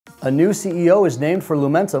A new CEO is named for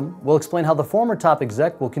Lumentum. We'll explain how the former top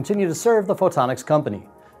exec will continue to serve the Photonics company.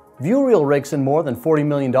 VueReal rakes in more than $40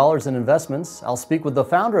 million in investments. I'll speak with the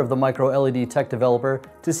founder of the micro-LED tech developer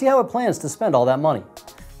to see how it plans to spend all that money.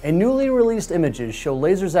 And newly released images show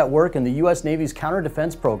lasers at work in the U.S. Navy's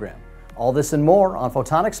counter-defense program. All this and more on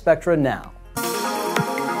Photonics Spectra Now.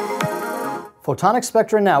 Photonics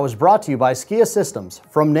Spectra Now is brought to you by Skia Systems.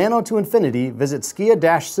 From nano to infinity, visit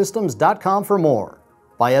skia-systems.com for more.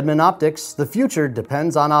 By Edmund Optics, the future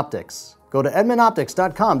depends on optics. Go to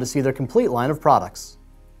edmundoptics.com to see their complete line of products.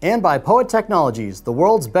 And by POET Technologies, the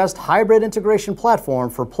world's best hybrid integration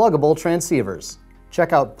platform for pluggable transceivers.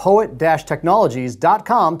 Check out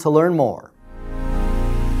poet-technologies.com to learn more.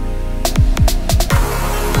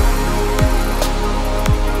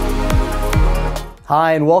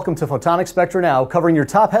 Hi, and welcome to Photonics Spectra Now, covering your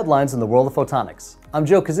top headlines in the world of photonics. I'm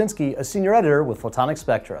Joe Kaczynski, a senior editor with Photonics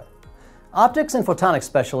Spectra. Optics and photonics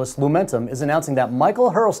specialist Lumentum is announcing that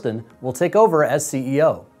Michael Hurlston will take over as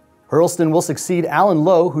CEO. Hurlston will succeed Alan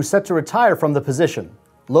Lowe, who's set to retire from the position.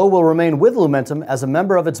 Lowe will remain with Lumentum as a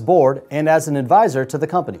member of its board and as an advisor to the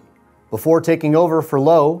company. Before taking over for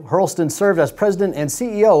Lowe, Hurlston served as president and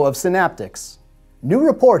CEO of Synaptics. New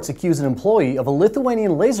reports accuse an employee of a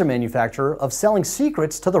Lithuanian laser manufacturer of selling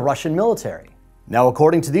secrets to the Russian military. Now,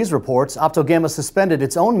 according to these reports, Optogamma suspended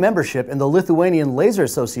its own membership in the Lithuanian Laser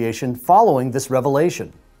Association following this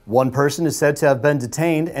revelation. One person is said to have been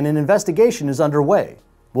detained and an investigation is underway.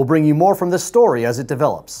 We'll bring you more from this story as it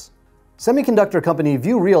develops. Semiconductor company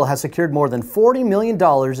VueReal has secured more than $40 million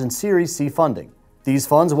in Series C funding. These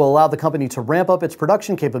funds will allow the company to ramp up its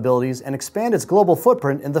production capabilities and expand its global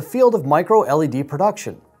footprint in the field of micro-LED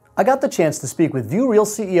production. I got the chance to speak with VueReal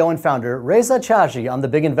CEO and founder Reza Chaji on the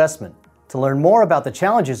big investment, to learn more about the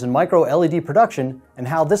challenges in micro-LED production and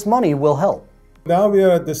how this money will help. Now we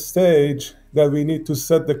are at the stage that we need to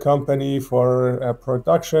set the company for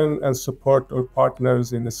production and support our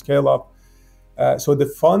partners in the scale-up. So the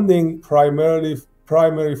funding,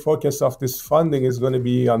 primary focus of this funding is going to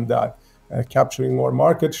be on that, capturing more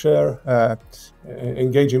market share,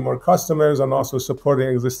 engaging more customers, and also supporting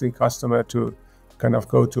existing customer to kind of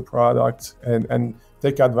go to product and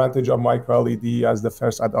take advantage of micro-LED as the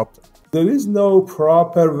first adopter. There is no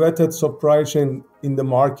proper vetted supply chain in the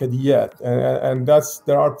market yet, and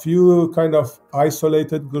there are few kind of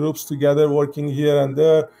isolated groups together working here and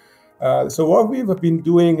there. So what we've been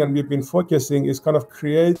doing and we've been focusing is kind of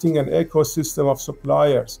creating an ecosystem of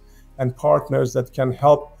suppliers and partners that can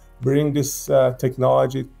help bring this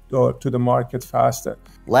technology to the market faster.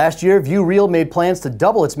 Last year, VueReal made plans to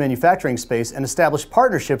double its manufacturing space and establish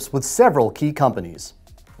partnerships with several key companies.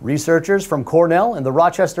 Researchers from Cornell and the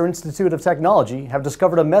Rochester Institute of Technology have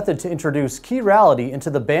discovered a method to introduce key reality into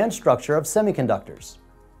the band structure of semiconductors.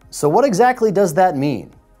 So what exactly does that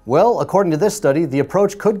mean? Well, according to this study, the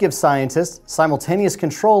approach could give scientists simultaneous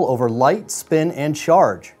control over light, spin, and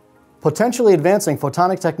charge, potentially advancing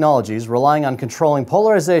photonic technologies relying on controlling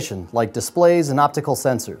polarization like displays and optical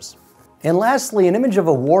sensors. And lastly, an image of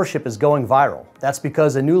a warship is going viral. That's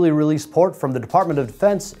because a newly released port from the Department of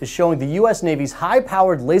Defense is showing the U.S. Navy's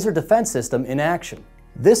high-powered laser defense system in action.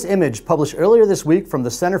 This image, published earlier this week from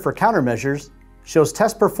the Center for Countermeasures, shows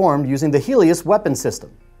tests performed using the Helios weapon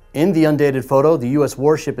system. In the undated photo, the U.S.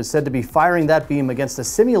 warship is said to be firing that beam against a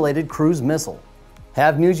simulated cruise missile.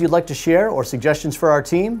 Have news you'd like to share or suggestions for our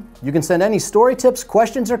team? You can send any story tips,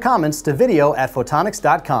 questions, or comments to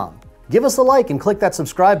video@photonics.com. Give us a like and click that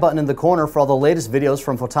subscribe button in the corner for all the latest videos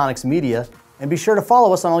from Photonics Media, and be sure to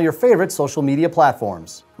follow us on all your favorite social media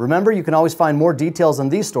platforms. Remember, you can always find more details on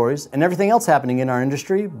these stories and everything else happening in our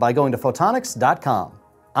industry by going to photonics.com.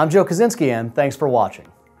 I'm Joe Kaczynski, and thanks for watching.